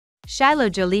Shiloh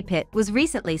Jolie was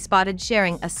recently spotted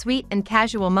sharing a sweet and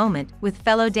casual moment with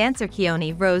fellow dancer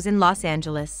Keone Rose in Los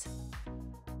Angeles.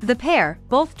 The pair,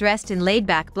 both dressed in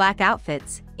laid-back black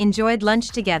outfits, enjoyed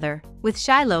lunch together, with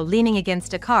Shiloh leaning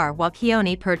against a car while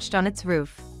Keone perched on its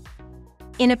roof.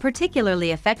 In a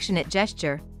particularly affectionate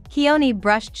gesture, Keone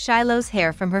brushed Shiloh's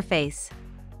hair from her face.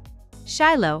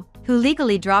 Shiloh, who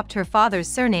legally dropped her father's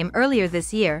surname earlier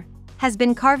this year, has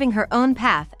been carving her own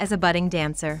path as a budding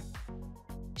dancer.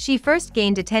 She first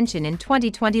gained attention in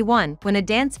 2021 when a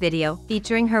dance video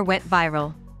featuring her went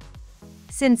viral.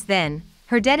 Since then,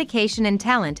 her dedication and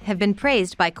talent have been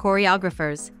praised by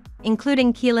choreographers,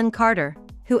 including Keelan Carter,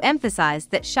 who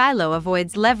emphasized that Shiloh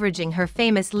avoids leveraging her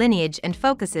famous lineage and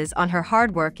focuses on her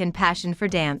hard work and passion for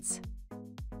dance.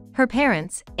 Her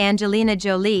parents, Angelina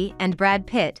Jolie and Brad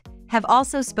Pitt, have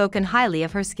also spoken highly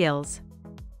of her skills.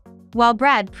 While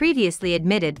Brad previously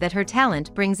admitted that her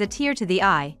talent brings a tear to the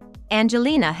eye,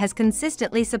 Angelina has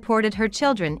consistently supported her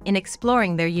children in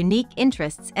exploring their unique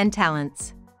interests and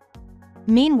talents.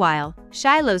 Meanwhile,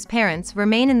 Shiloh's parents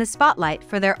remain in the spotlight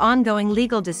for their ongoing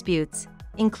legal disputes,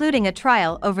 including a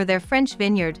trial over their French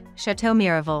vineyard, Chateau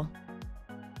Miraval.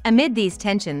 Amid these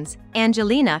tensions,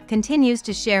 Angelina continues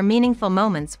to share meaningful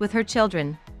moments with her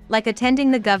children, like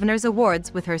attending the Governor's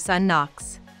Awards with her son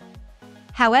Knox.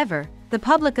 However, the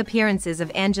public appearances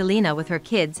of Angelina with her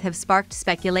kids have sparked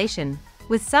speculation,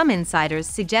 with some insiders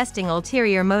suggesting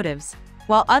ulterior motives,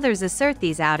 while others assert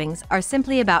these outings are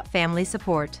simply about family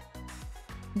support.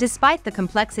 Despite the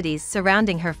complexities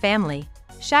surrounding her family,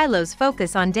 Shiloh's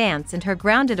focus on dance and her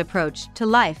grounded approach to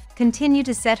life continue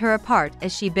to set her apart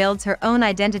as she builds her own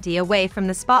identity away from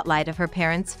the spotlight of her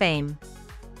parents' fame.